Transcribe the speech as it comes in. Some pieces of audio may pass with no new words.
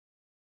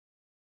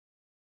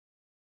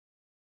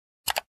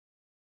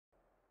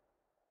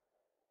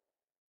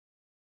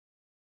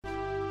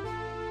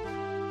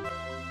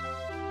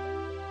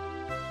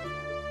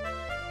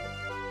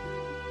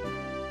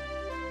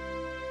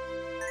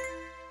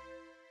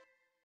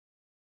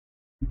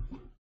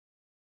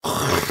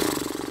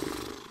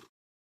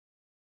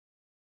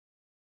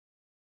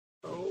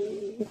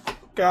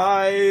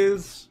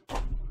guys?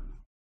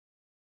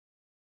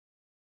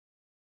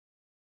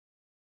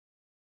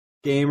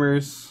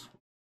 Gamers.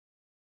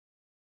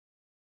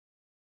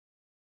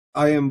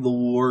 I am the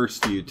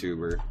worst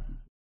YouTuber.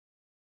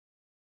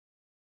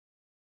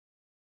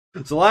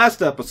 It's the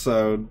last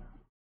episode.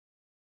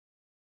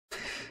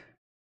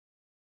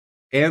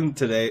 And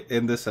today,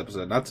 in this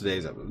episode, not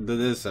today's episode,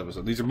 this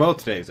episode. These are both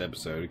today's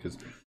episode, because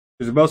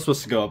these are both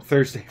supposed to go up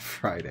Thursday and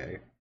Friday.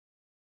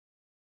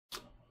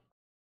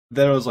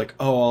 Then I was like,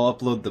 oh, I'll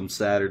upload them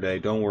Saturday.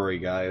 Don't worry,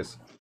 guys.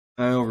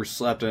 I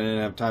overslept and I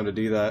didn't have time to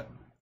do that.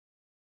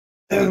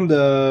 And,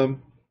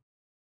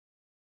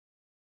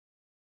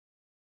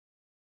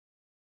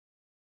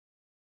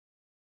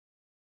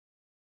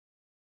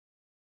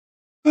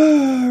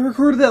 I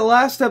recorded that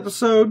last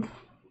episode.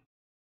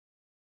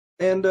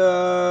 And,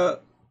 no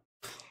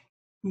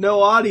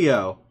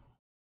audio.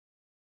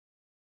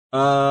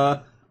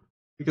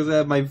 Because I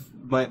have my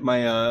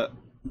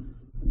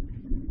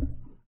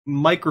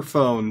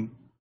microphone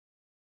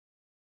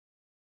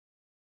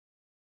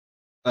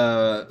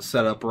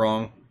set up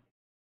wrong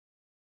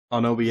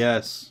on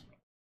OBS.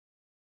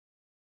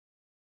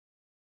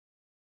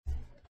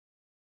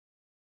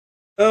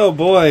 Oh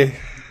boy.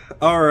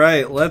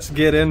 Alright, let's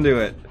get into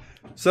it.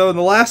 So in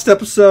the last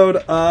episode,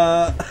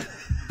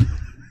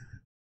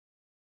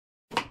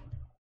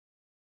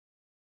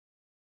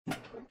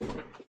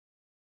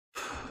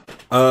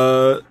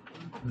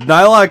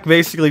 Nylok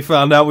basically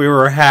found out we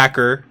were a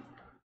hacker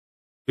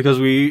because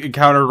we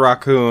encountered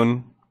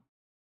Raccoon,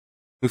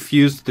 who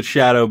fused the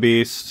Shadow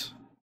Beast.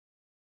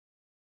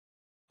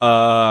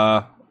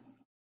 And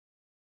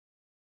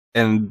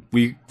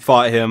we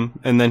fought him,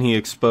 and then he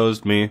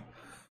exposed me.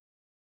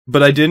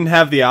 But I didn't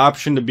have the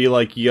option to be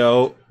like,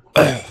 yo,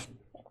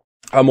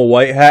 I'm a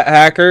white hat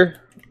hacker.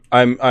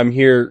 I'm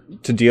here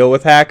to deal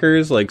with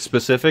hackers, like,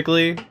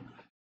 specifically.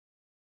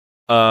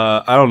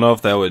 I don't know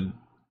if that would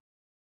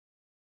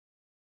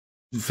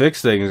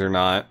fix things or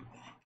not.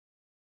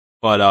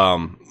 But,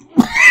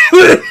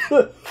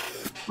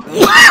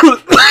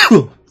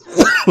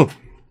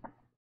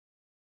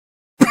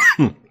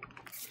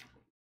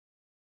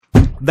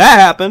 that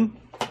happened.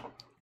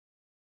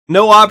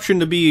 No option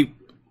to be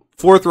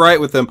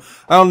forthright with them.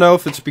 I don't know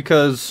if it's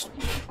because...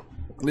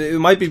 It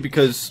might be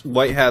because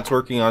White Hat's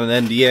working on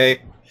an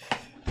NDA.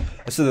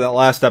 I said that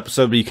last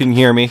episode, but you couldn't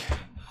hear me.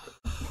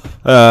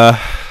 And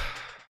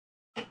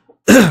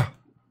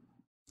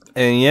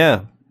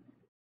yeah.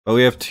 But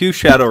we have 2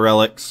 Shadow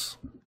Relics.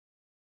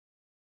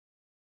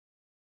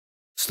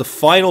 It's the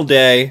final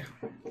day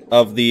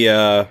of the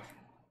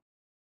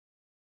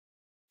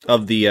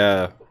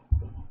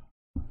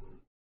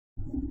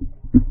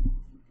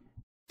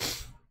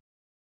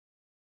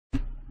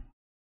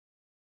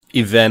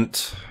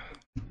event,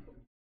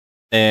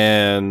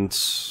 and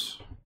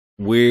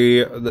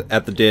we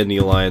at the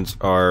Dandelions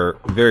are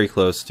very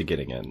close to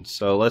getting in.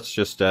 So let's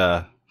just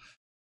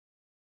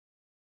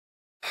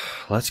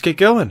let's get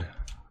going.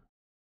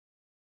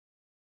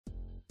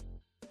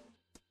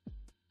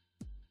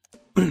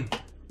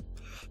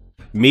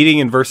 Meeting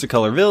in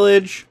Versicolor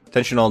Village.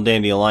 Attention all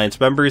Dandy Alliance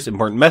members.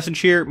 Important message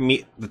here.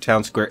 Meet the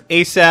town square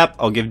ASAP.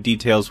 I'll give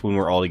details when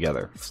we're all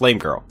together. Flame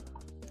Girl.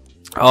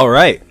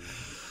 Alright.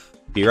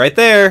 Be right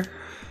there.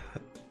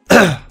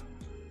 I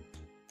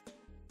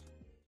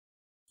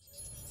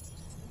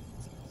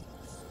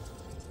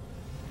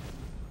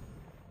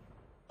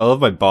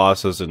love my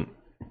boss isn't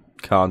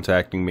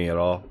contacting me at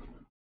all.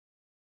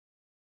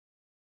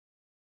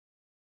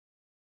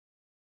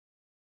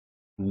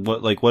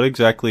 What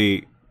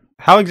exactly...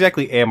 How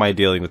exactly am I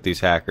dealing with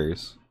these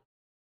hackers?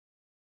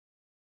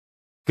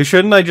 Because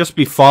shouldn't I just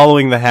be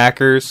following the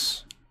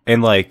hackers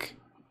and, like,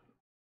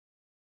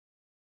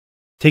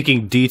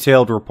 taking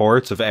detailed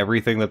reports of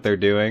everything that they're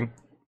doing?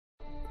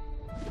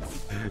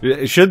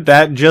 Should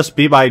that just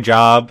be my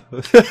job?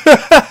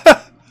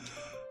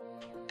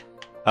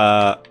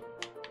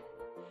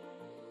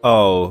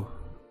 Oh.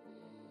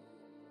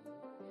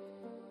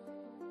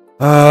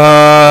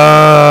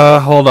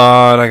 Hold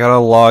on, I gotta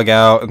log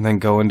out and then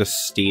go into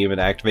Steam and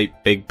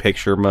activate big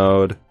picture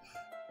mode.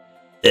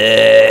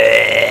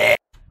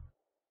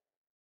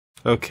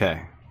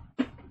 Okay.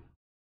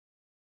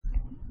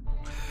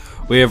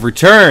 We have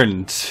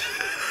returned.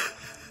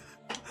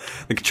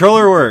 The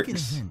controller works.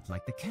 An event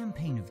like the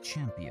Campaign of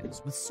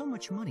Champions with so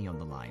much money on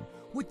the line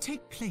would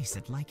take place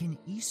at like an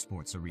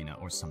esports arena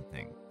or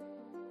something.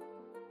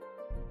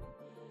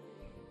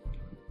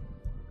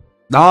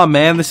 Nah,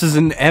 man, this is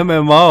an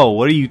MMO.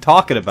 What are you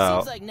talking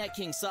about? Seems like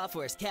NetKing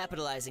Software is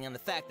capitalizing on the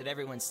fact that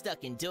everyone's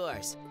stuck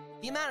indoors.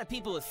 The amount of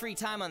people with free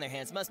time on their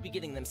hands must be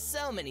getting them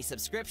so many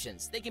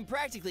subscriptions, they can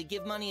practically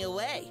give money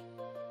away.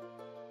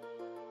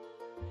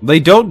 They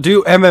don't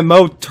do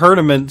MMO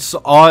tournaments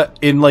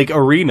in, like,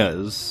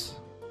 arenas.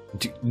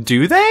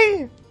 Do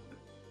they?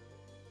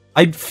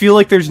 I feel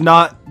like there's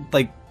not,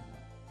 like...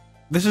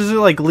 This isn't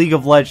like League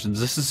of Legends.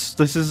 This is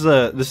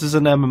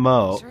an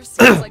MMO. Sure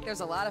seems like there's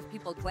a lot of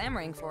people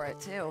clamoring for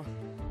it too.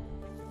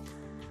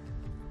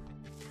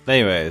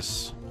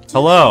 Anyways, To the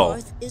hello.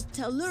 north is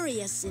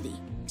Telluria City.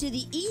 To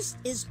the east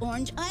is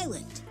Orange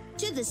Island.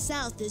 To the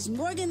south is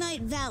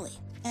Morganite Valley.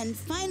 And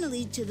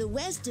finally, to the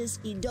west is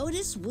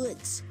Edotus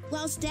Woods.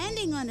 While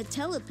standing on a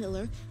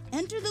telepillar,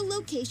 enter the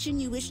location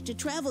you wish to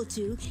travel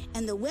to,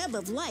 and the web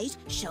of light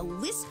shall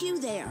whisk you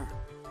there.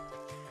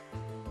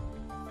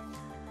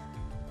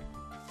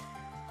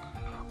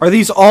 Are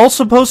these all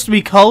supposed to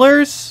be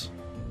colors?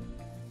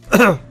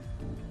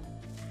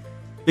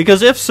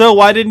 Because if so,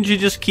 why didn't you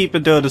just keep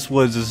Edotus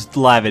Woods as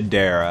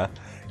Lavendera?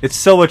 It's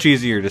so much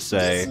easier to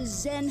say. This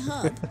is Zen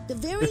Hub, the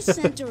very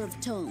center of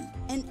TOME,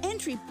 an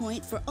entry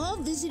point for all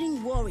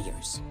visiting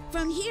warriors.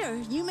 From here,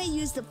 you may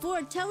use the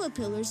 4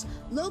 telepillars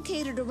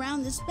located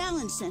around this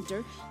balance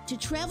center to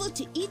travel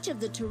to each of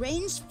the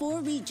terrain's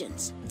 4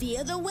 regions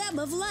via the web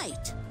of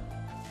light.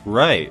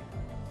 Right.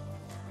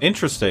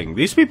 Interesting.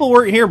 These people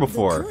weren't here The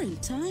before.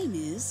 current time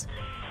is...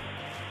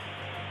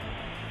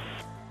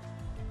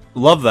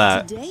 Love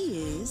that. Today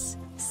is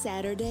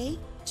Saturday,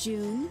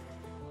 June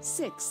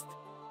 6th.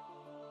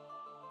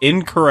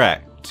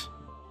 Incorrect.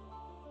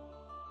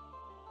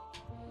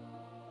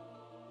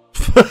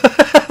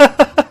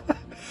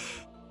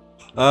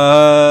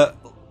 A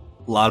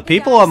lot of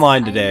people Guys,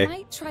 online today. I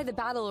might try the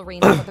battle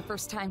arena for the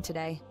first time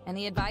today.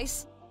 Any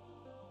advice?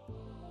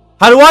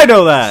 How do I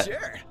know that?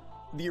 Sure.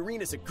 The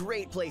arena's a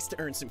great place to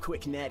earn some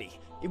quick netty.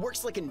 It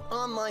works like an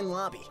online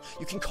lobby.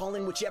 You can call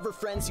in whichever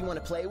friends you want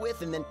to play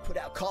with and then put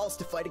out calls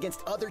to fight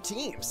against other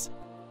teams.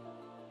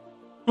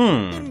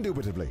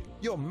 Indubitably,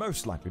 you're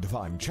most likely to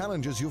find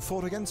challengers you've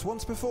fought against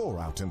once before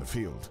out in the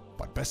field.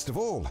 But best of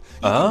all,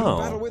 you can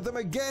do battle with them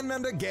again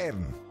and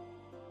again.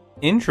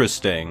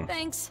 Interesting.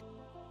 Thanks.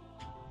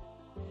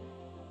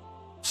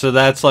 So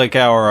that's like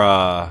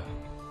our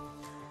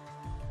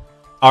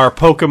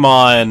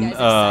Pokemon, You guys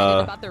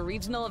excited about the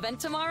regional event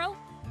tomorrow?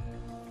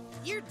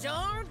 You're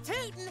darn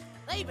tootin'.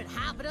 They've been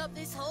hyping up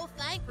this whole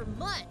thing for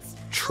months.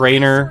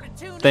 trainer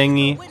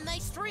thingy. When they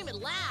stream it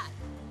live.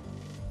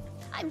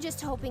 I'm just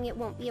hoping it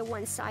won't be a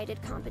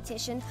one-sided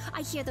competition.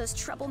 I hear those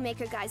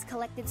troublemaker guys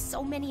collected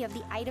so many of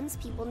the items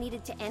people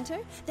needed to enter,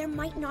 there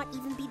might not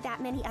even be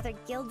that many other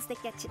guilds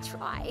that get to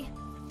try.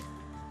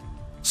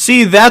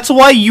 See, that's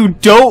why you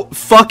don't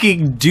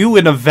fucking do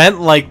an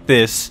event like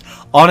this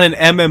on an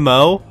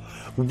MMO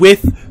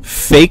with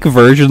fake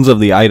versions of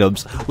the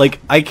items. Like,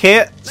 I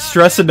can't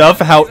stress enough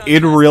how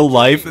in real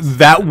life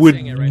that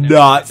would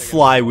not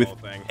fly with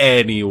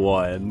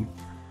anyone.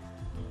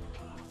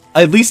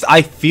 At least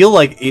I feel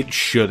like it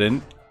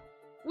shouldn't.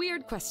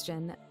 Weird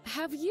question.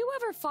 Have you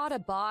ever fought a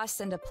boss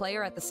and a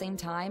player at the same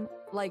time?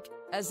 Like,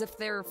 as if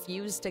they're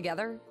fused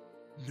together?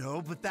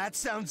 No, but that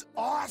sounds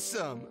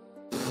awesome!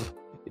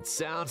 It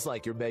sounds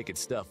like you're making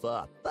stuff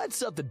up. That's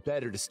something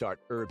better to start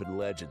urban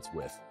legends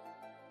with.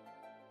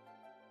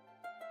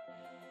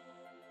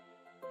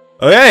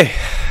 Okay.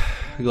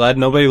 Glad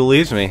nobody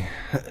believes me.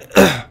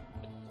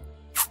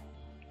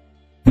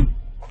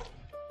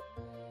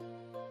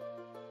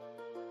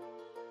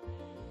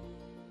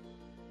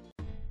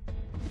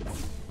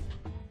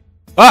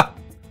 Ah!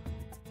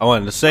 I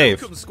wanted to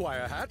save. Welcome,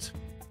 Squire Hat.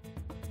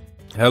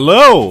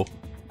 Hello!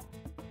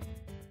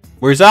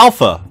 Where's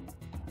Alpha?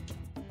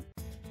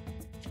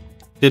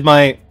 Did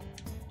my...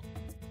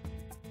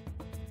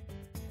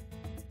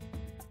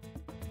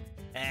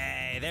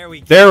 Hey, there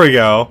we go. There we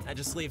go. That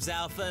just leaves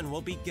Alpha and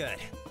we'll be good.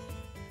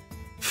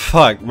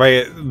 Fuck,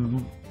 my...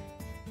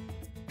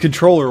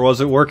 controller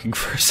wasn't working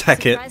for a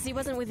second. Surprised he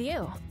wasn't with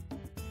you.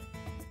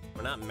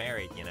 We're not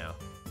married, you know.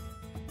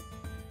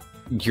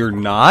 You're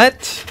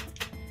not?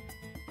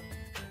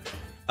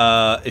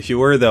 If you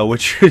were, though,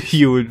 which of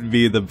you would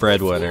be the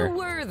breadwinner? If you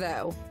were,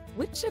 though,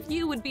 which of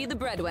you would be the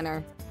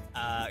breadwinner?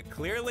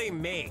 Clearly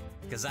me,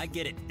 because I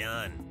get it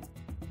done.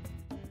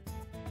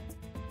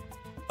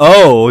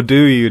 Oh,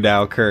 do you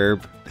now,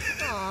 Curb?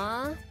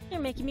 Aww,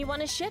 you're making me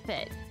want to ship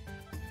it.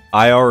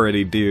 I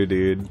already do,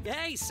 dude.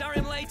 Hey, sorry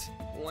I'm late.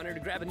 Wanted to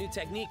grab a new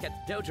technique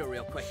at the dojo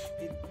real quick.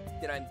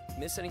 Did I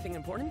miss anything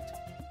important?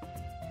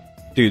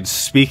 Dude,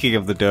 speaking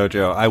of the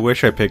dojo, I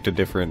wish I picked a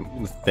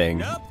different thing.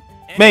 Nope.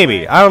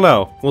 Maybe, I don't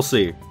know. We'll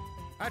see.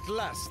 At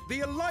last, the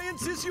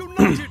Alliance is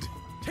united!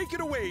 Take it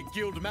away,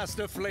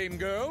 Guildmaster Flame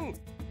Girl!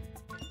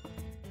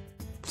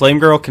 Flame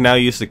Girl can now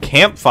use the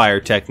campfire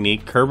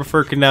technique,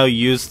 Kerbifer can now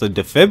use the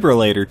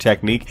defibrillator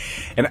technique,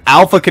 and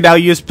Alpha can now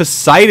use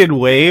Poseidon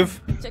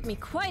Wave. Took me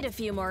quite a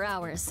few more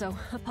hours, so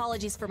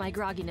apologies for my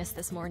grogginess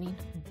this morning.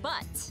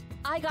 But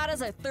I got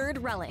us a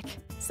 3rd relic,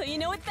 so you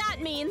know what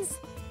that means.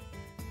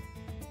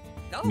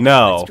 Oh,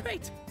 No. That's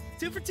great.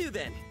 2 for 2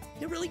 then.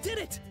 You really did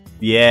it.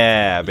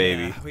 Yeah,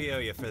 baby. Yeah, we owe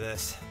you for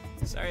this.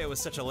 Sorry it was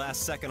such a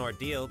last-second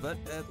ordeal, but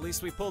at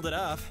least we pulled it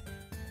off.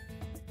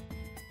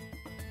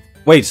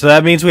 Wait, so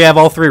that means we have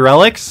all 3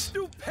 relics?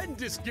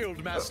 Stupendous,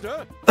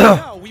 Guildmaster!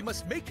 Now we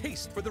must make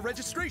haste for the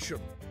registration.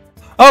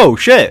 Oh,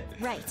 shit.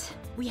 Right.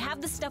 We have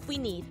the stuff we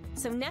need,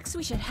 so next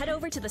we should head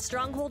over to the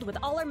stronghold with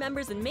all our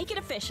members and make it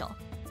official.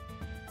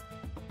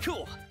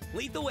 Cool.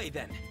 Lead the way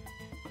then.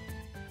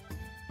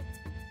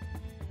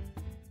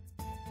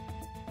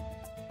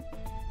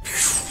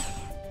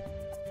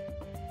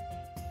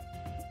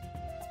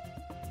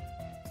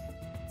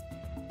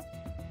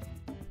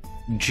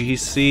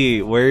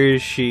 GC, where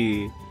is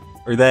she?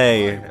 Or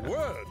they?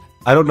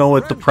 I don't know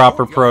what the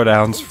proper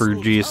pronouns for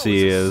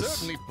GC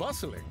is.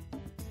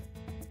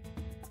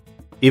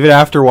 Even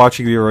after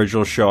watching the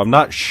original show, I'm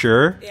not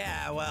sure.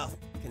 Yeah, well,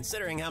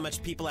 considering how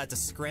much people had to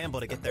scramble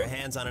to get their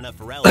hands on enough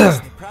relics,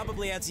 they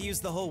probably had to use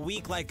the whole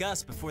week like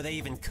us before they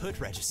even could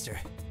register.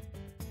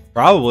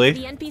 Probably.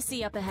 The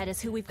NPC up ahead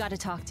is who we've got to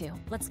talk to.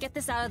 Let's get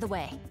this out of the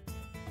way.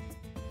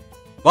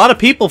 A lot of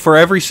people for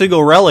every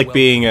single relic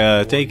being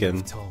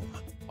taken.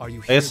 Are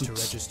you I here guess to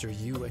it's register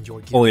you and your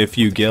guild only a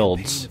few for the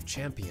guilds. Campaign of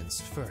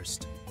Champions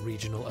first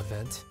regional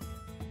event?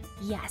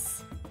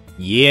 Yes.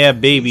 Yeah, Please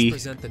baby.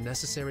 present the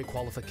necessary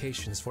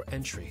qualifications for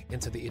entry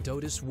into the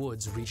Edotus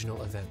Woods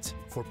regional event.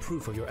 For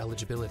proof of your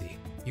eligibility,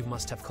 you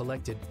must have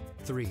collected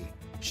 3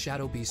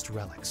 Shadow Beast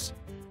relics.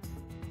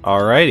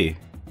 Alrighty.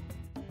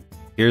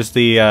 Here's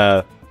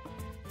the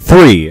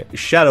 3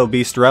 Shadow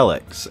Beast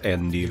relics,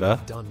 and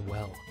Diva. Done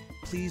well.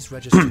 Please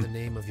register the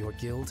name of your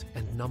guild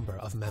and number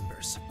of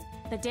members.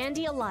 The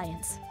Dandy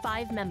Alliance,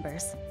 5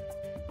 members.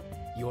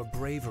 Your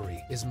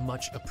bravery is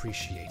much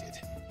appreciated.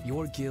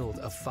 Your guild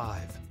of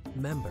 5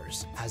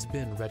 members has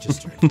been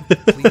registered.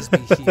 Please be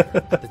here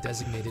at the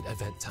designated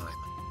event time.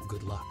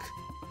 Good luck.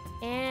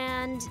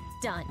 And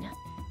done.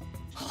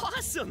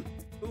 Awesome!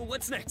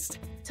 What's next?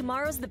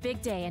 Tomorrow's the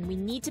big day, and we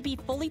need to be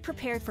fully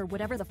prepared for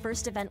whatever the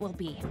first event will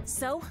be.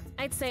 So,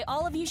 I'd say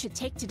all of you should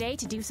take today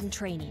to do some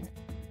training.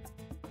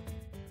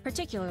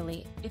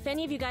 Particularly, if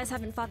any of you guys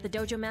haven't fought the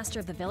Dojo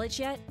Master of the village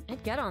yet,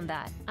 I'd get on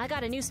that. I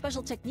got a new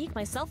special technique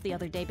myself the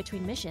other day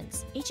between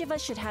missions. Each of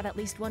us should have at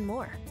least one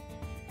more.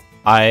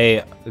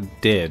 I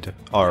did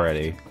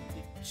already.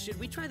 Should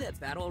we try that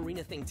battle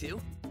arena thing too?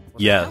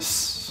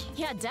 Yes.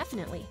 Yeah,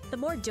 definitely. The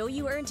more dough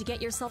you earn to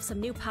get yourself some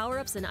new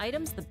power-ups and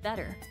items, the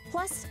better.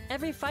 Plus,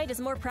 every fight is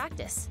more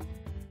practice.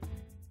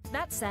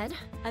 That said,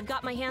 I've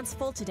got my hands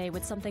full today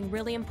with something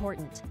really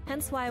important,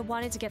 hence why I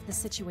wanted to get this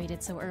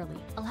situated so early.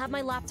 I'll have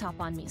my laptop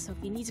on me, so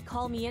if you need to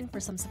call me in for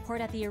some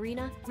support at the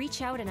arena,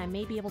 reach out and I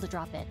may be able to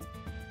drop in.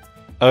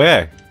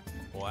 Okay.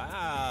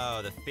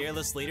 Wow, the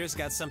fearless leader's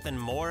got something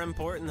more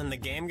important than the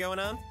game going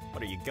on?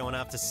 What, are you going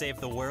off to save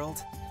the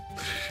world?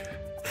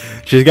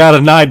 She's got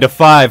a 9 to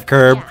 5,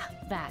 Curb. Yeah,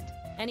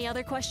 that. Any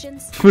other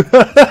questions?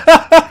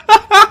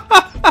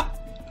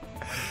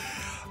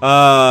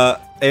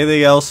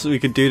 Anything else we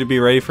could do to be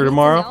ready for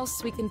tomorrow? Anything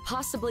else we can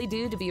possibly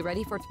do to be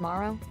ready for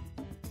tomorrow?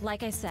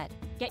 Like I said,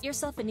 get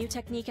yourself a new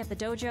technique at the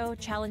dojo,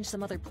 challenge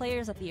some other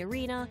players at the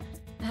arena.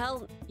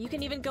 Hell, you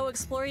can even go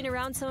exploring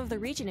around some of the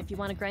region if you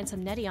want to grind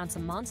some netty on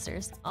some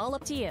monsters. All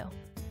up to you.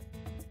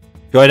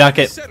 Do I not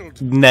get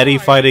Nettie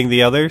fighting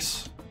the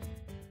others?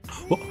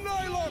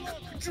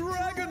 Nylok,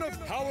 dragon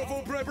of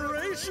powerful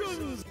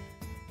preparations!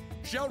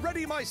 Shall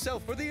ready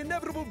myself for the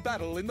inevitable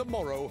battle in the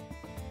morrow.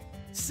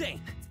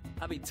 Same.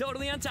 I'll be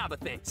totally on top of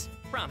things.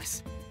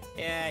 Promise.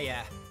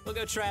 Yeah. We'll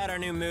go try out our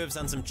new moves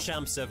on some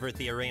chumps over at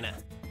the arena.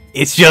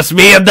 It's just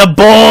me and the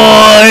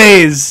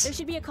boys! There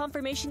should be a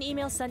confirmation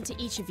email sent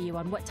to each of you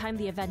on what time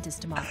the event is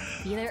tomorrow.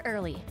 Be there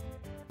early.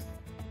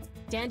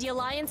 Dandy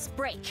Alliance,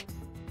 break.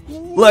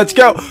 Let's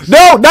go!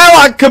 No!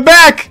 Nylok, come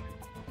back!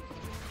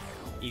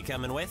 You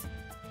coming with?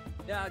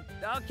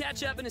 I'll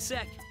catch up in a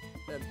sec.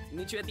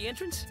 Meet you at the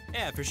entrance?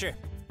 Yeah, for sure.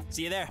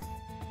 See you there.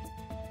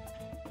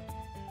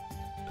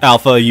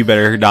 Alpha, you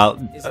better not...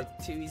 Is it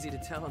too easy to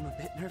tell I'm a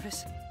bit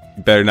nervous?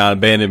 You better not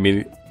abandon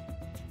me.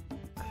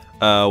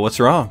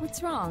 What's wrong?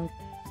 What's wrong?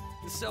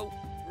 So,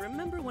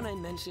 remember when I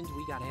mentioned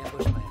we got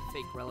ambushed by a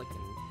fake relic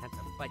and had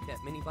to fight that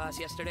mini-boss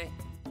yesterday?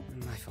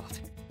 My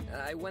fault.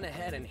 I went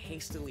ahead and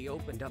hastily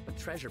opened up a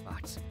treasure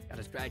box. Got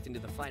us dragged into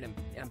the fight,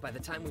 and by the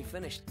time we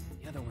finished,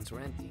 the other ones were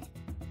empty.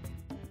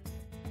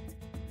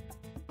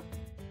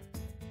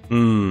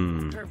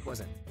 Turf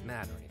wasn't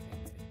mad or anything.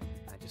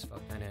 I just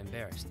felt kind of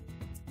embarrassed.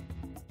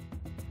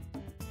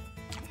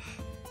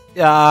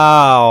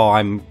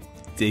 Oh,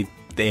 it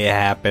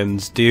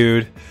happens,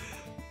 dude.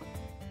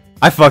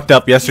 I fucked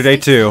up yesterday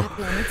too.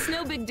 It's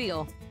no big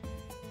deal.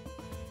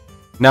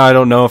 Now I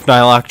don't know if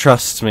Nylok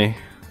trusts me.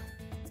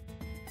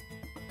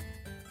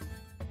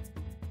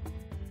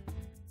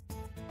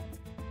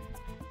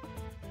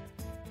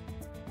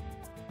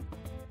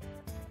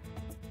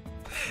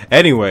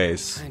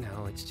 Anyways. I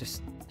know, it's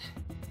just...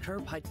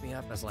 Curb hyped me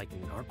up as like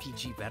an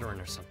RPG veteran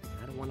or something.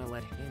 I don't want to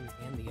let him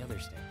and the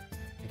others down.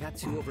 I got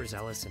too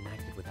overzealous and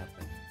acted without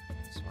them,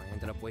 so I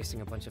ended up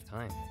wasting a bunch of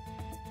time.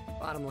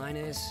 Bottom line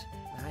is,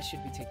 I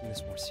should be taking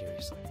this more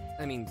seriously.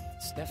 I mean,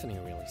 Stephanie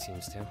really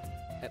seems to.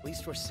 At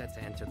least we're set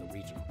to enter the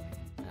regional.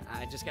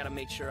 I just gotta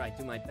make sure I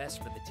do my best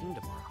for the team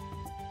tomorrow.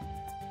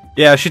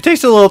 Yeah, she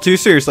takes it a little too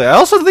seriously. I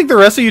also think the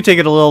rest of you take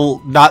it a little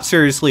not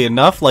seriously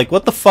enough. Like,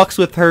 what the fuck's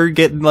with her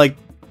getting, like...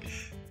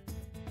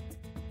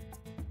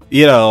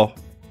 You know...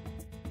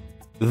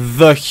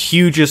 the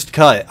hugest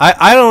cut.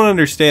 I don't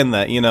understand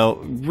that, you know.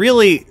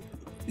 Really,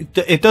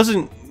 it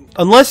doesn't...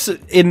 Unless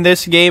in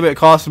this game it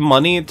costs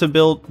money to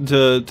build...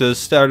 to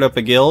start up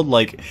a guild,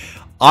 like...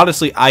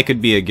 Honestly, I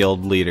could be a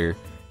guild leader.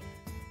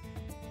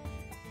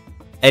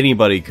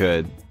 Anybody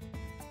could.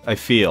 I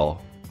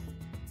feel.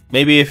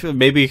 Maybe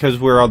because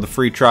we're on the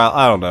free trial.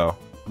 I don't know,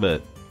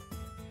 but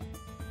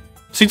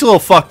seems a little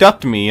fucked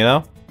up to me, you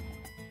know.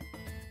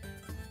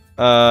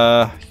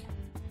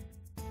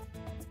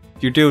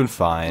 You're doing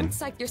fine. Don't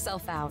psych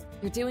yourself out.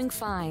 You're doing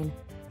fine.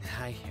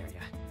 I hear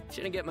ya.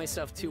 Shouldn't get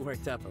myself too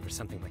worked up over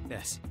something like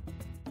this.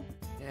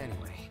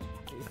 Anyway,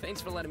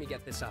 thanks for letting me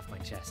get this off my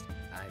chest.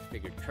 I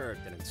figured Curb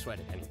didn't sweat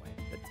it anyway,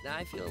 but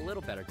I feel a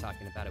little better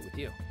talking about it with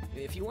you.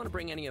 If you want to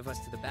bring any of us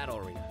to the battle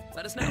arena,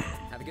 let us know.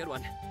 Have a good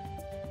one.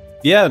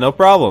 Yeah, no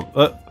problem.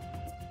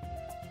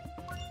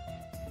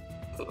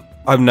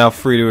 I'm now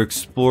free to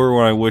explore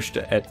when I wish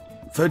to add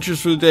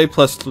adventures for the day,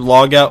 plus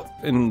log out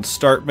in the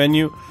start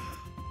menu.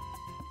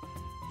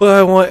 But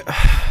I want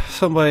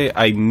somebody.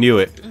 I knew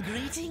it.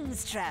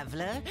 Greetings,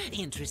 traveler.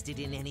 Interested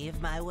in any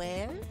of my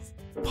wares?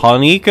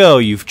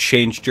 Panico, you've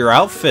changed your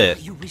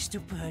outfit. You wish to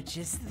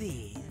purchase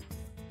these?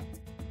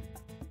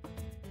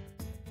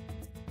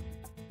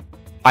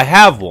 I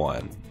have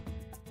one.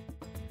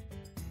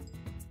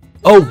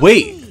 Oh,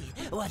 wait.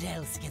 What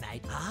else can I...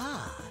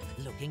 Ah,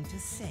 looking to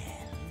sell.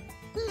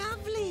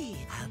 Lovely.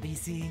 I'll be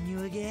seeing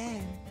you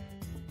again.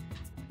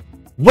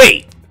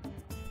 Wait.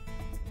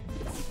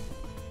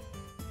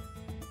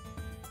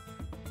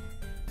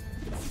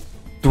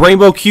 The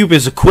Rainbow Cube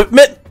is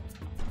equipment?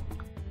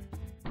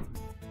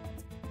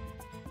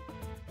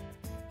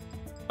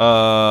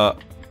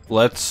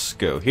 Let's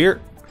go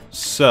here.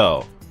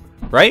 So,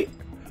 right?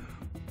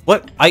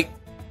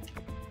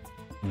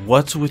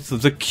 What's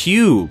with the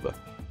cube?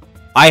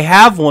 I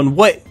have one.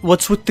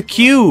 What's with the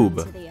cube?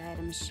 To the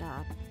item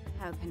shop.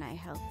 How can I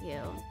help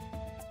you?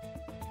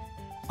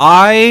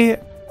 I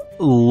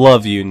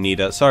love you,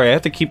 Nita. Sorry, I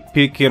have to keep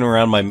peeking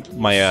around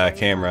my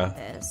camera.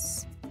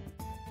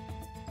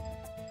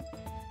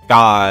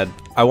 God,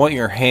 I want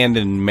your hand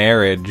in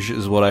marriage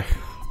is what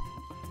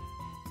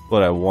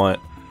I want.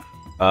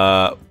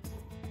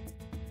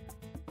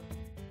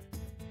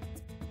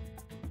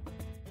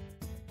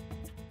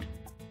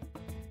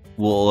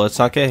 Well, let's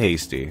not get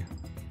hasty.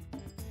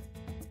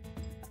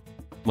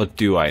 What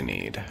do I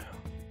need?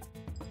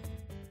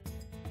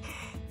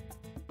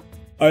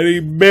 I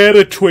need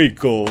mana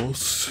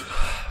twinkles.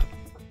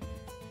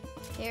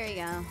 Here you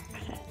go.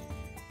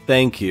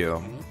 Thank you.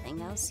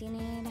 Anything else you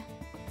need?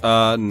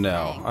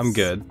 No. Thanks. I'm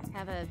good.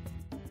 Have a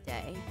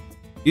day.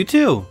 You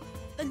too.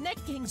 The Net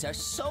Kings are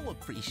so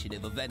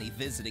appreciative of any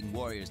visiting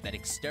warriors that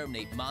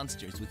exterminate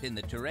monsters within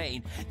the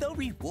terrain, they'll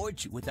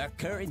reward you with our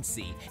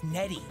currency,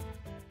 Netty.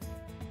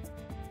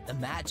 The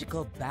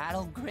magical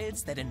battle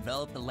grids that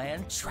envelop the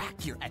land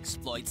track your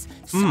exploits,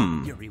 so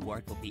your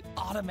reward will be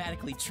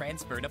automatically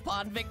transferred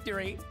upon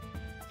victory.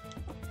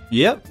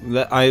 Yep.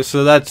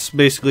 So that's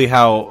basically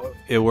how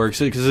it works.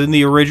 Because in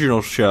the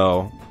original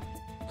show,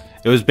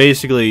 it was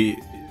basically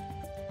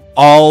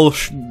all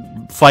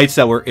fights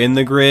that were in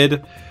the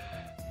grid.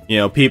 You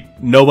know,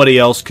 nobody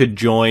else could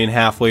join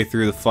halfway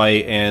through the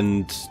fight,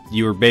 and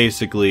you were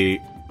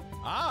basically...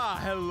 Ah,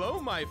 hello,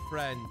 my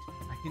friend.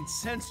 I can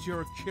sense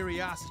your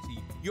curiosity,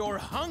 your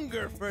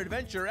hunger for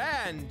adventure,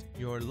 and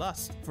your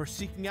lust for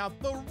seeking out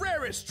the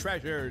rarest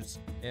treasures.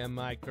 Am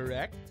I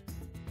correct?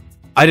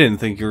 I didn't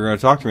think you were going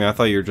to talk to me. I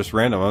thought you were just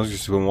random. I was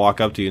just going to walk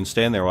up to you and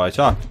stand there while I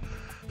talked.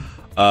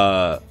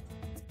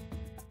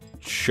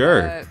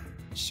 Sure.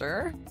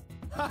 Sure?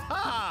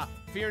 Ha-ha!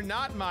 Fear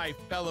not, my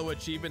fellow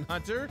achievement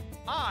hunter.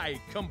 I,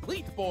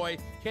 Complete Boy,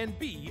 can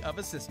be of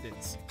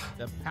assistance.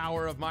 The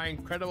power of my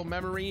incredible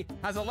memory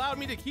has allowed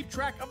me to keep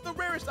track of the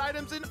rarest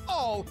items in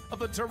all of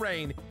the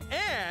terrain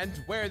and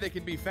where they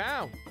can be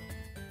found.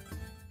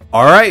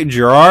 All right,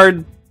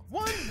 Gerard.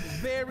 One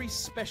very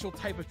special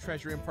type of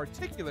treasure in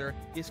particular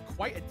is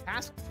quite a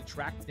task to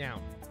track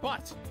down.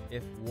 But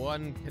if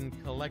one can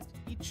collect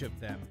each of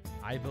them,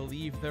 I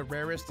believe the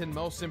rarest and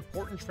most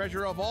important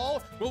treasure of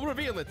all will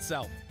reveal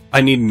itself. I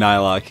need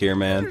Nylok here,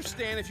 man. I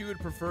understand if you would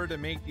prefer to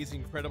make these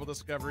incredible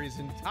discoveries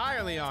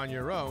entirely on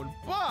your own,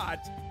 but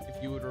if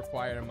you would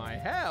require my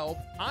help,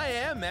 I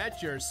am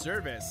at your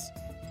service.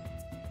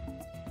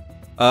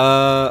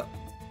 I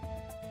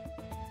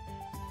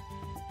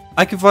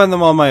can find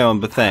them on my own,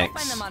 but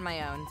thanks. I'll find them on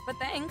my own, but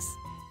thanks.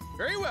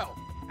 Very well.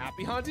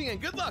 Happy hunting and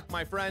good luck,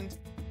 my friend.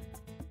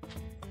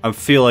 I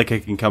feel like I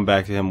can come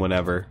back to him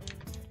whenever.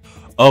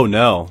 Oh,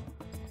 no.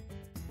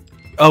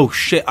 Oh,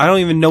 shit. I don't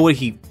even know what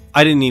he...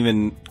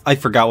 I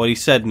forgot what he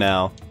said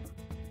now.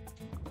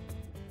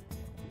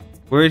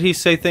 Where did he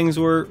say things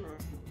were?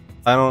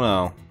 I don't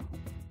know.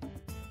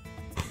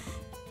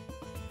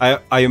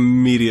 I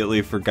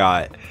immediately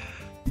forgot.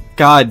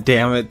 God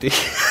damn it.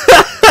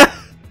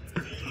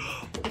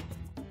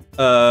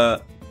 Oh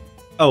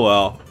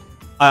well.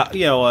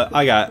 You know what?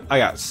 I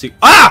got see.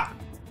 Ah!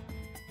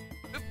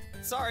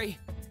 Sorry.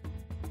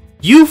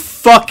 You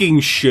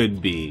fucking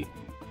should be.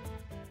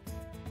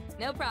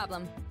 No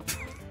problem.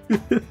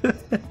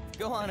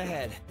 Go on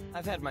ahead.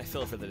 I've had my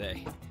fill for the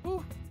day.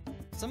 Whew.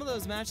 Some of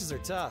those matches are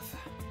tough.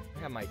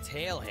 I got my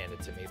tail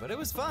handed to me, but it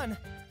was fun.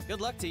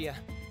 Good luck to you.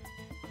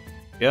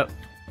 Yep.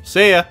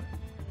 See ya.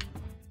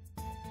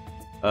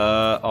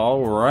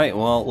 Alright,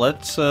 well,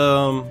 let's,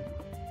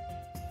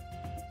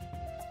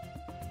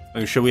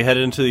 Should we head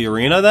into the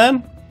arena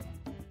then?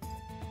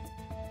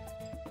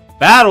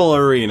 Battle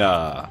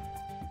arena!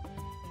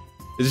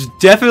 It's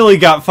definitely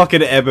got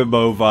fucking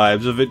MMO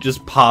vibes of it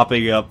just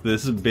popping up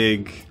this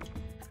big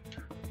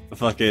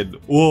fucking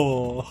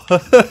whoa.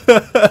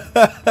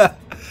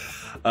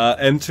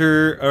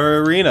 Enter our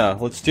arena.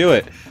 Let's do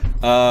it.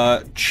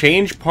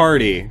 Change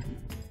party.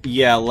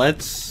 Yeah,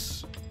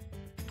 let's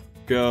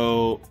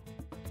go.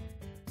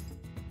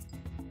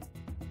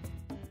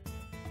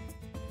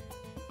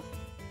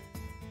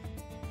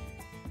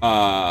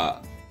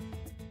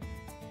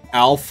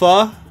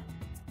 Alpha.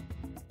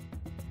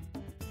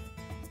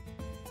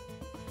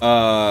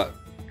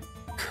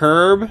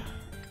 Curb.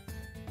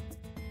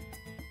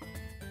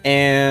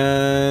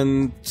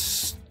 And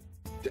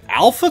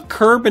Alpha,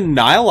 Curb, and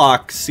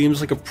Nylok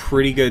seems like a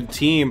pretty good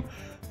team.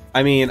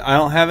 I mean, I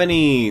don't have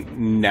any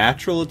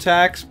natural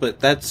attacks, but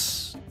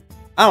that's...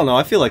 I don't know,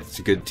 I feel like it's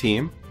a good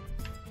team.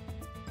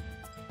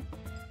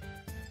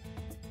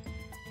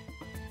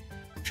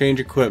 Change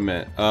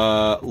equipment.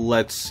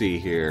 Let's see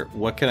here.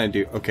 What can I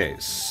do? Okay,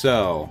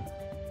 so...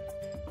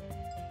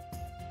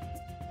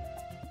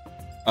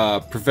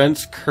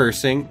 prevents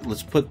cursing.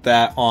 Let's put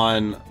that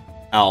on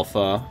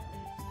Alpha.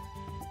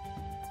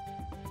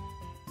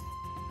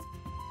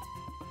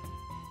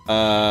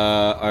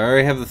 I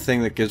already have the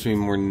thing that gives me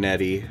more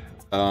netty.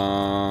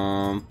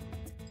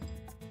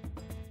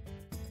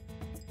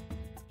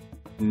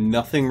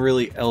 Nothing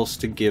really else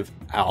to give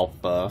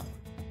Alpha.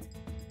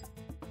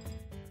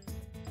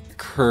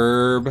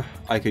 Curb,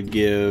 I could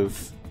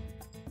give...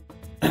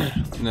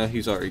 No,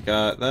 he's already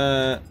got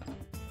that.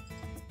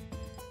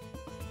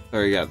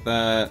 Already got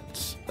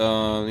that. The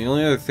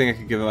only other thing I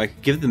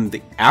could give them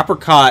the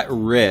Apricot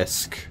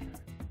Risk.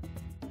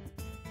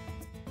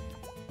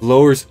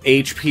 Lowers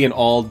HP and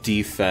all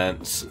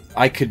defense.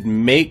 I could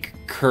make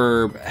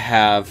Curb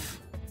have...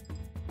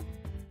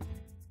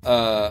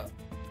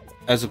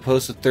 as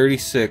opposed to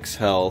 36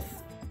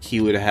 health,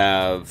 he would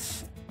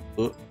have...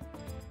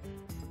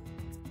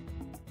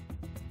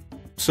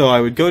 So I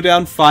would go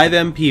down 5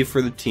 MP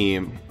for the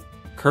team.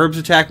 Curb's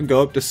attack would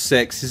go up to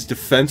 6. His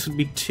defense would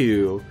be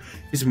 2.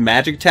 His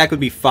magic attack would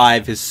be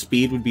 5. His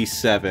speed would be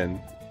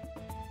 7.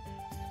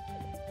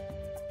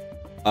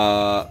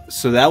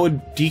 So that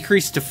would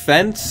decrease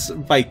defense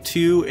by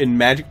 2 and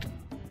magic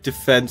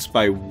defense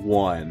by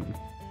 1.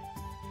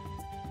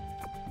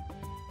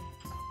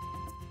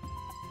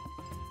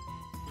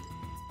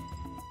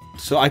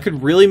 So I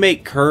could really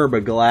make Curb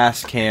a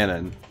glass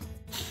cannon.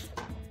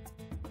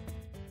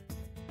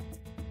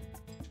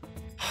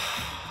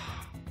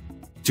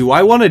 Do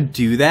I want to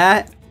do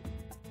that?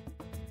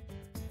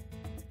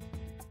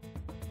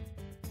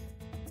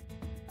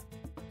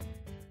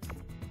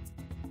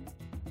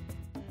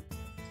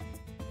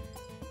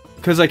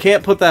 Because I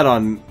can't put that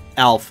on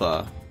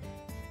Alpha.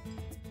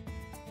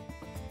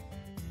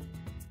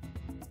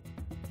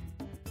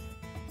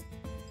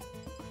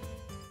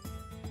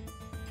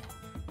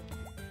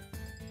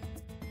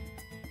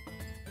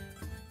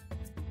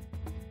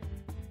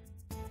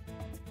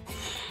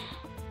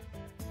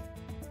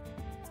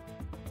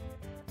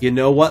 You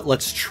know what?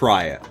 Let's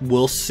try it.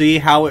 We'll see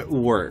how it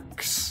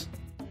works.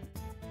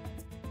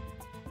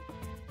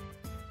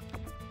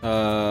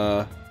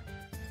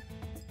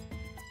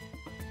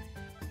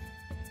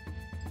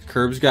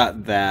 Curb's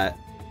got that.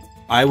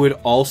 I would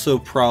also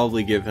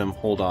probably give him...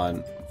 Hold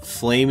on.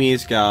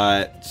 Flamey's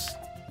got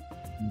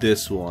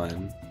this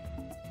one.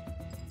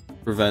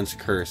 Prevents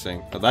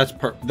cursing. Oh,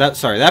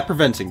 that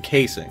prevents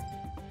encasing.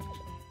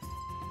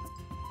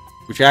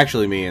 Which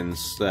actually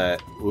means that...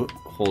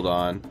 hold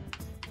on.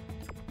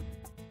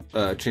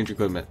 Change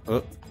equipment.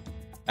 Oh,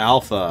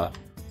 Alpha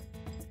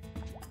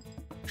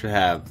should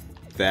have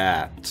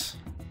that.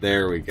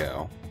 There we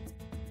go.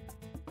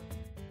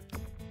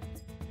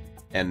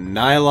 And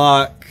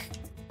Nylok,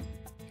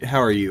 how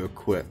are you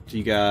equipped?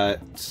 You got...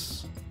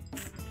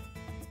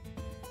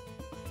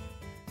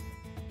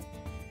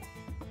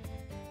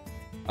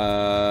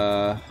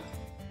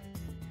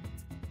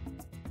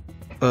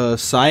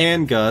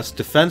 Cyan Gust,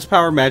 defense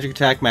power, magic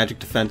attack, magic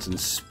defense, and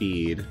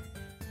speed.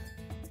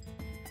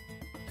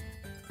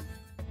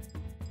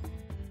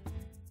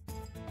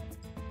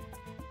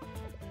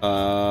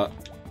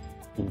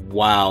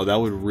 Wow, that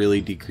would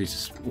really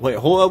decrease... Wait,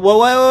 hold on,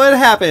 what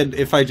happened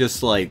if I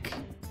just, like...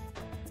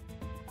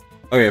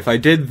 Okay, if I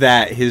did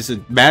that, his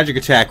magic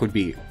attack would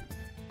be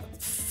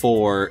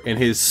 4, and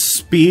his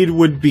speed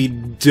would be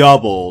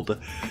doubled.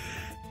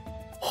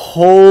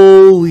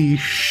 Holy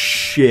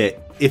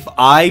shit. If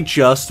I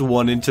just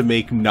wanted to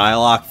make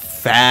Nylok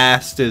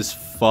fast as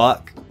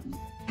fuck,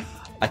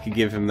 I could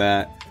give him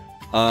that.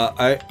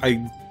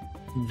 I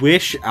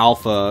wish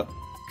Alpha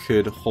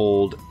could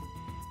hold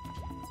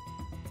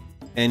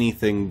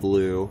anything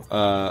blue.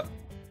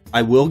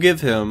 I will give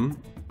him,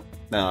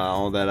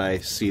 now that I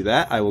see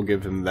that, I will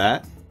give him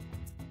that.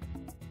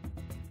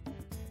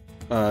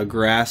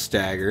 Grass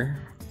Dagger.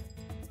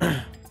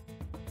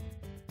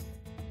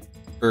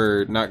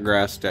 Or, not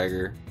Grass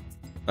Dagger.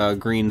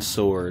 Green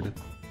Sword.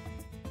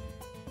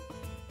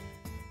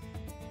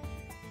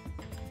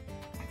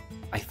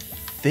 I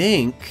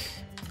think...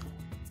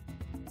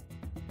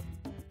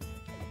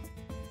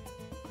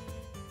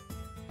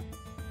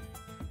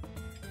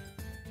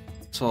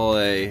 it's all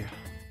a...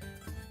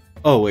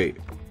 oh, wait.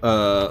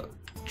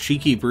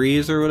 Cheeky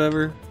Breeze or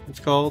whatever it's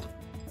called.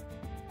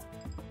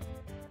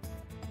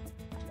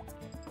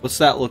 What's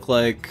that look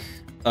like?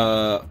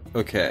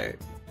 Okay.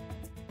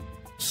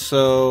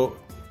 So...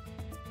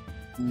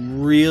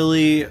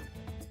 really...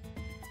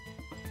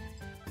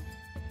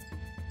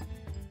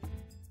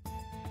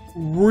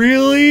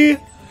 really?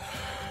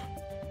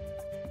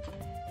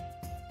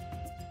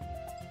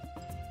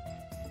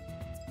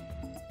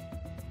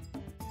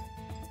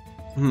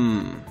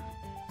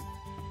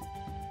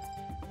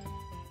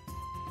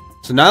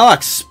 So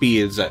Nilok's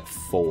speed is at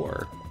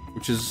 4,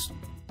 which is...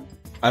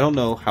 I don't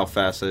know how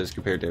fast that is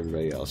compared to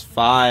everybody else.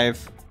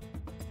 5.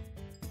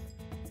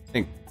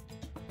 I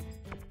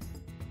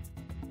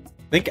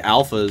think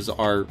alphas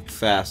are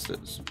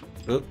fastest.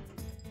 Oh.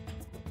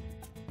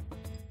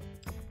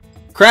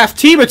 Craft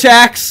team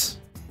attacks!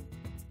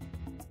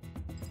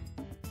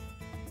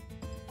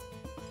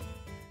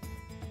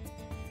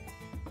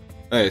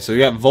 Okay, so we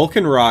got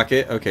Vulcan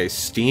Rocket. Okay,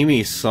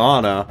 Steamy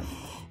Sauna.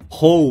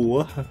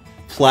 Oh,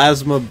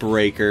 Plasma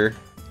Breaker.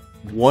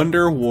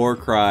 Wonder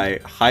Warcry.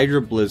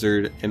 Hydra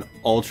Blizzard. And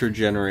Ultra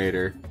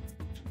Generator.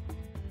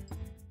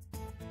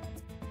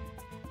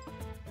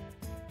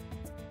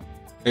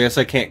 I guess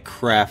I can't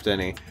craft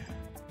any.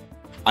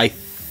 I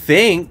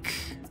think...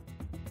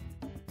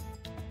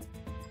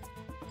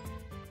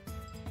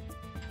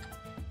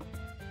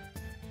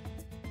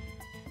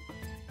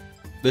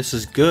 this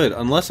is good,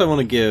 unless I want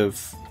to give...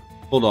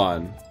 hold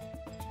on.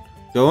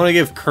 Do I want to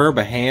give Curb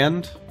a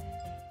hand?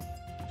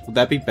 Would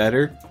that be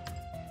better?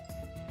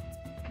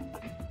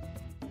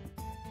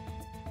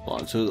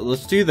 Hold on, so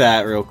let's do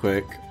that real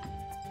quick.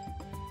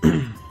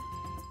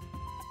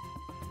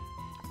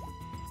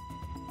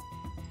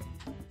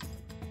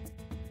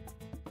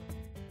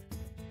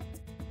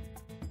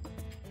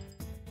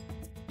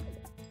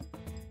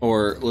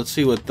 Or let's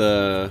see what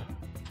the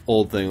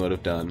old thing would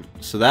have done.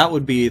 So that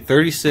would be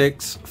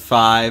 36,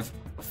 5,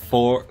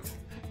 4...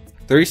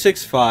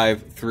 36,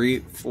 5, 3,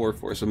 4,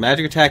 4. So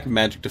magic attack and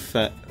magic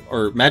defense,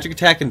 or magic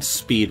attack and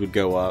speed would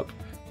go up,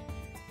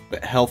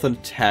 but health and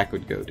attack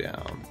would go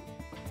down.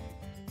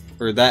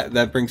 Or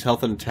that brings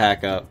health and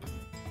attack up,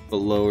 but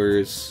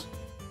lowers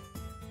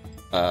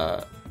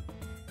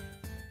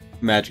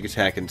magic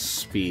attack and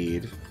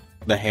speed.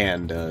 The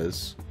hand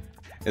does.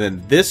 And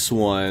then this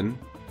one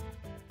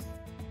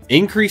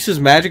increases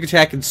magic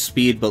attack and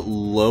speed, but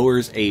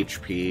lowers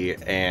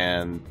HP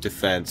and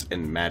defense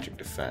and magic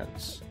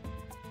defense.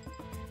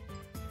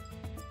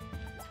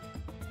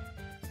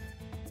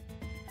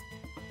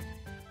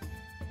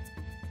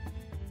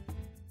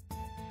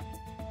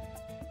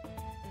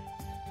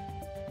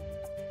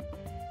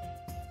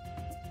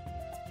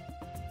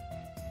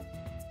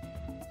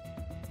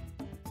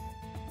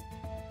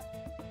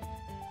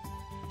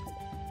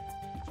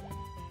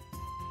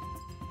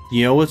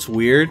 You know what's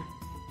weird?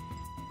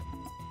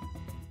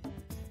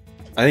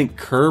 I think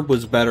Curb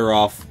was better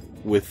off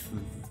with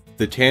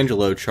the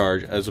Tangelo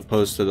charge as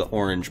opposed to the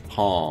Orange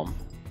Palm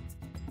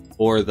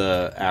or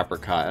the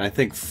Apricot. And I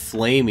think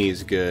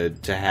Flamey's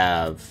good to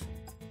have.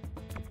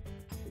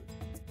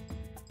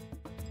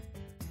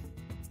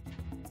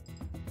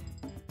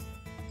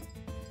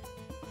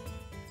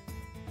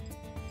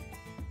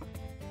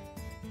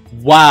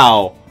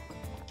 Wow.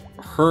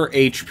 Her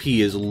HP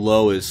is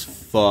low as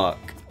fuck.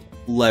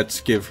 Let's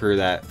give her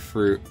that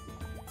fruit.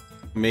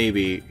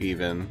 Maybe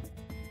even.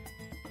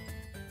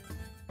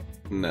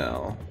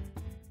 No.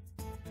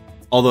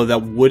 Although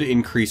that would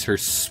increase her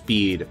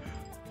speed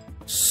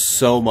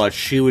so much.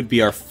 She would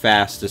be our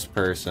fastest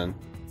person.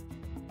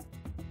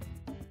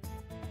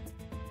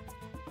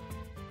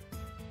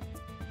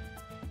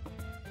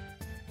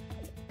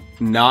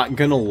 Not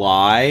gonna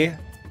lie.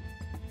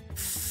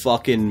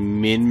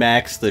 Fucking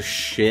min-max the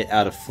shit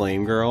out of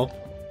Flame Girl.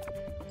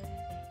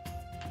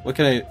 What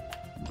can I...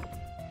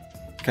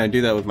 can I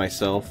do that with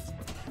myself?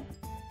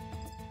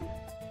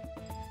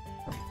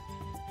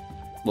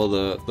 Well,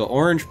 the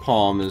Orange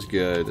Palm is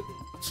good.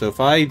 So if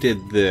I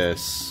did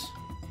this...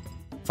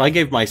 if I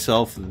gave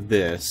myself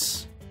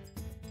this...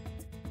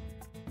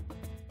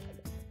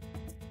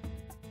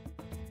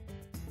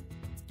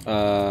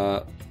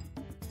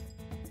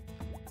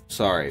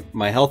 sorry.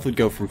 My health would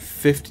go from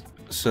 50...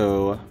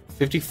 so...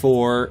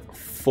 54...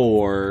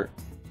 4...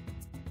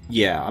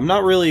 Yeah, I'm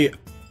not really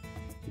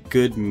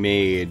good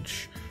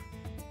mage.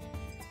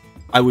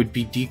 I would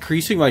be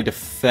decreasing my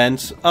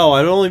defense. Oh,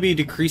 I'd only be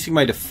decreasing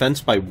my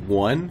defense by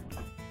 1?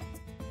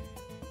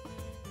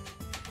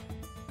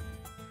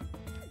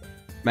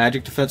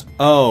 Magic defense.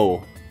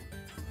 Oh.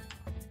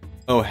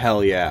 Oh,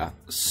 hell yeah.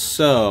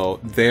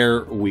 So,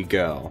 there we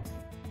go.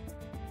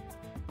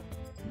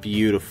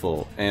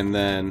 Beautiful. And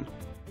then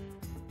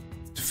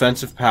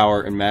defensive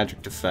power and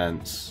magic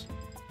defense.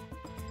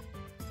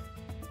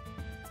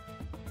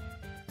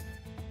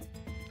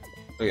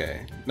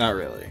 Okay, not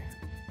really.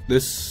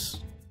 This...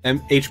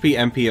 HP,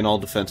 MP, and all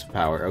defensive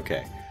power.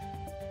 Okay.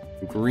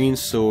 Green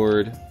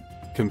sword.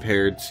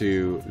 compared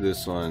to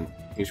this one.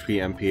 HP,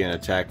 MP, and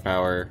attack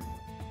power.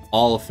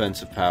 All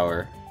offensive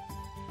power.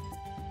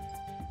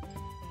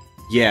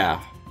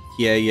 Yeah.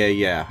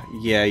 I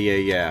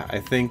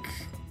think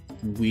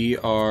we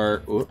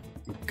are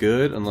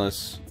good,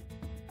 unless...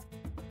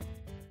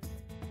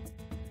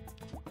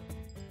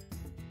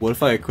 What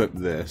if I equip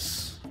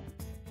this?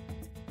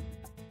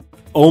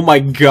 Oh my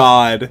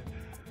god!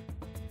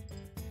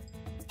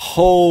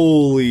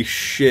 Holy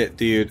shit,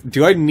 dude.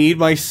 Do I need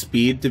my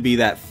speed to be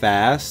that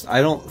fast?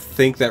 I don't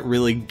think that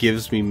really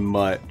gives me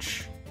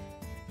much.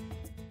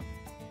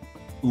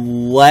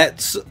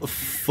 Let's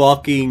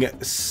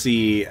fucking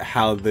see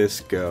how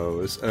this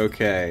goes.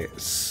 Okay,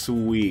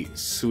 sweet.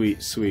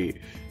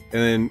 And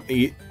then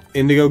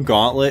Indigo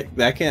Gauntlet,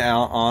 that can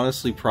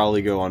honestly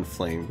probably go on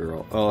Flame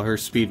Girl. Oh, her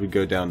speed would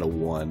go down to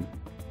 1.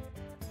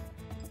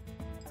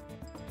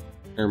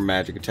 Her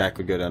magic attack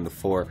would go down to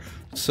 4.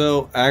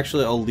 So,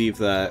 actually, I'll leave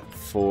that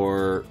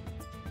for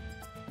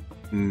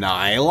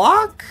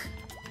Nylok?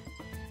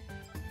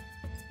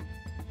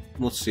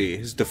 Let's see,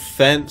 his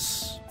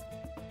defense...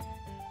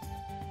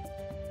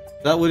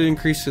 That would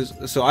increase his...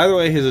 So either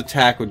way, his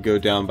attack would go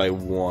down by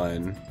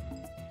 1.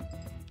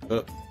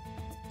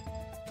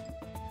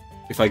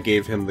 If I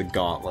gave him the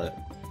gauntlet.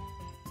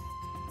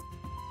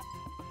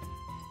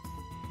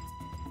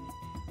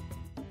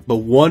 But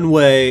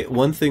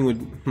one thing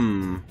would...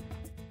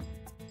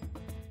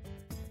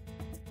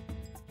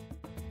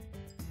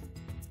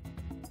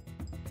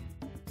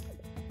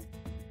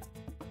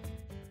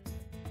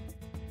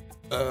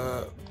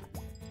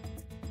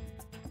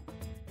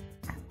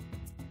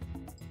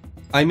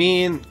 I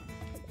mean,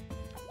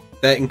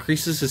 that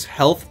increases his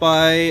health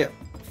by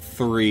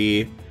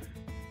 3,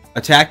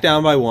 attack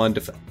down by 1,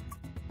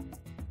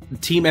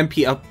 Team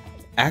MP up.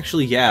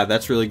 Actually, yeah,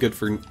 that's really good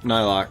for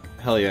Nylok.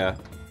 Hell yeah.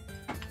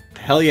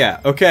 Hell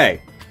yeah.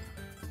 Okay.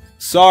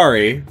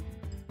 Sorry.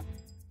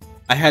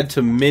 I had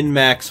to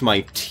min-max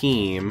my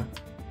team.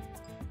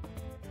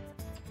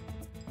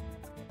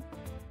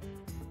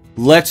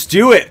 Let's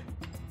do it!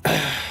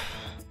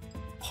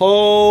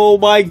 Oh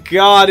my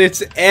god,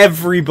 it's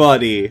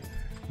everybody!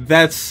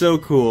 That's so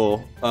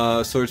cool.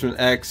 Swordsman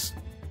X.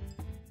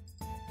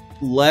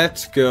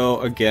 Let's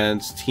go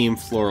against Team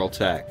Floral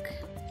Tech.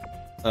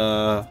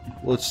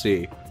 Let's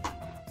see.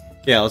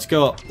 Yeah, let's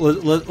go.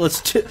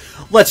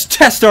 Let's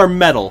test our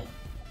metal.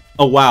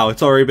 Oh wow,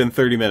 it's already been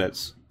 30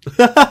 minutes.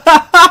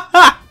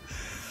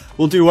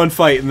 We'll do one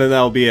fight and then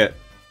that'll be it.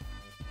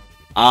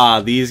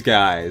 Ah, these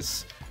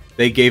guys.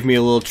 They gave me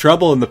a little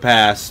trouble in the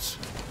past.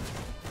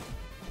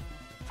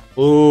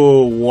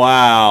 Oh,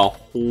 wow.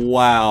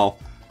 Wow.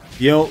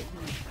 Yo.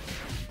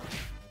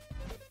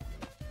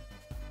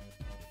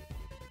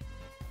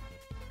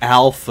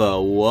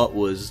 Alpha, what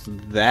was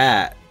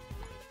that?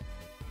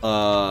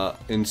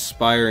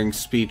 Inspiring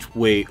speech.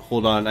 Wait,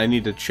 hold on. I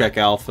need to check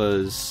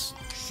Alpha's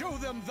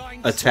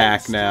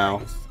attack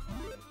now.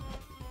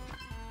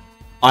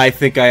 I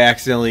think I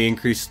accidentally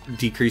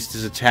decreased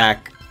his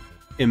attack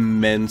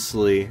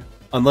immensely.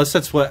 Unless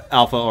that's what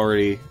Alpha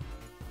already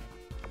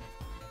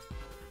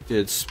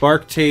did.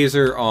 Spark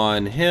Taser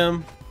on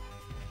him.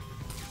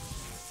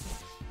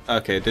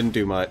 Okay, didn't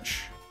do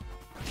much.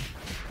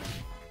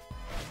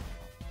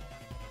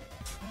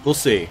 We'll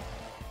see.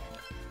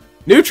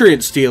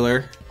 Nutrient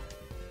Stealer.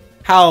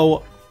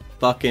 How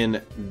fucking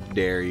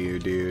dare you,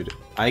 dude.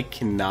 I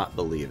cannot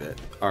believe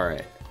it.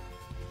 Alright.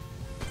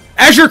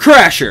 Azure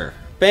Crasher!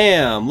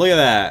 Bam! Look at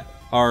that.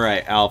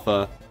 Alright,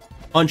 Alpha.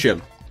 Punch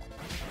him.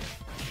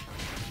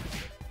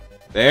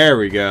 There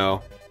we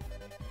go.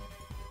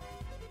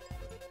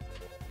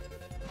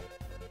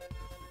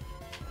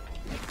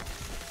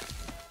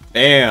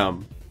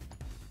 Damn.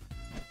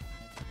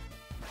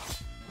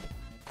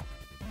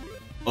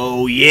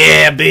 Oh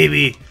yeah,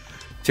 baby!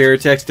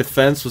 Terratech's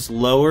defense was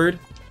lowered.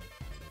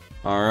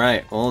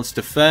 Alright, well, let's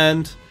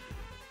defend.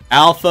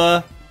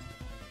 Alpha.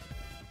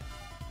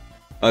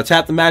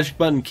 Tap the magic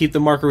button, keep the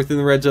marker within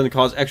the red zone to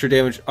cause extra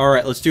damage.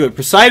 Alright, let's do it.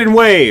 Poseidon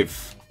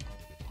Wave!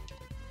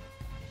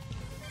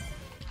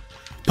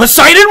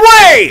 Poseidon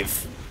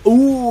Wave!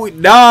 Ooh,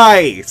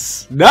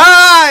 nice!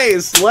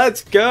 Nice!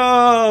 Let's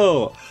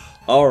go!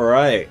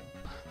 Alright.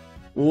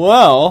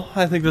 Well,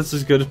 I think that's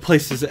as good a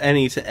place as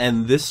any to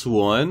end this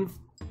one.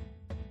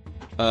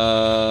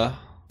 That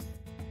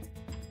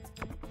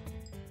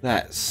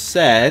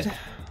said,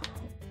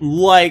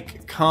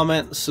 like,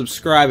 comment,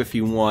 subscribe if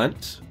you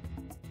want.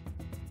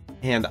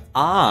 And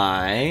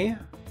I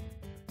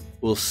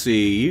will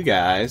see you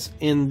guys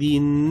in the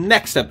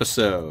next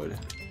episode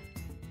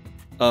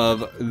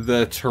of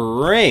the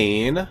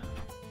Terrain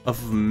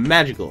of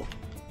Magical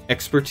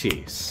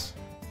Expertise.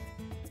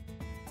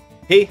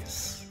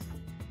 Peace.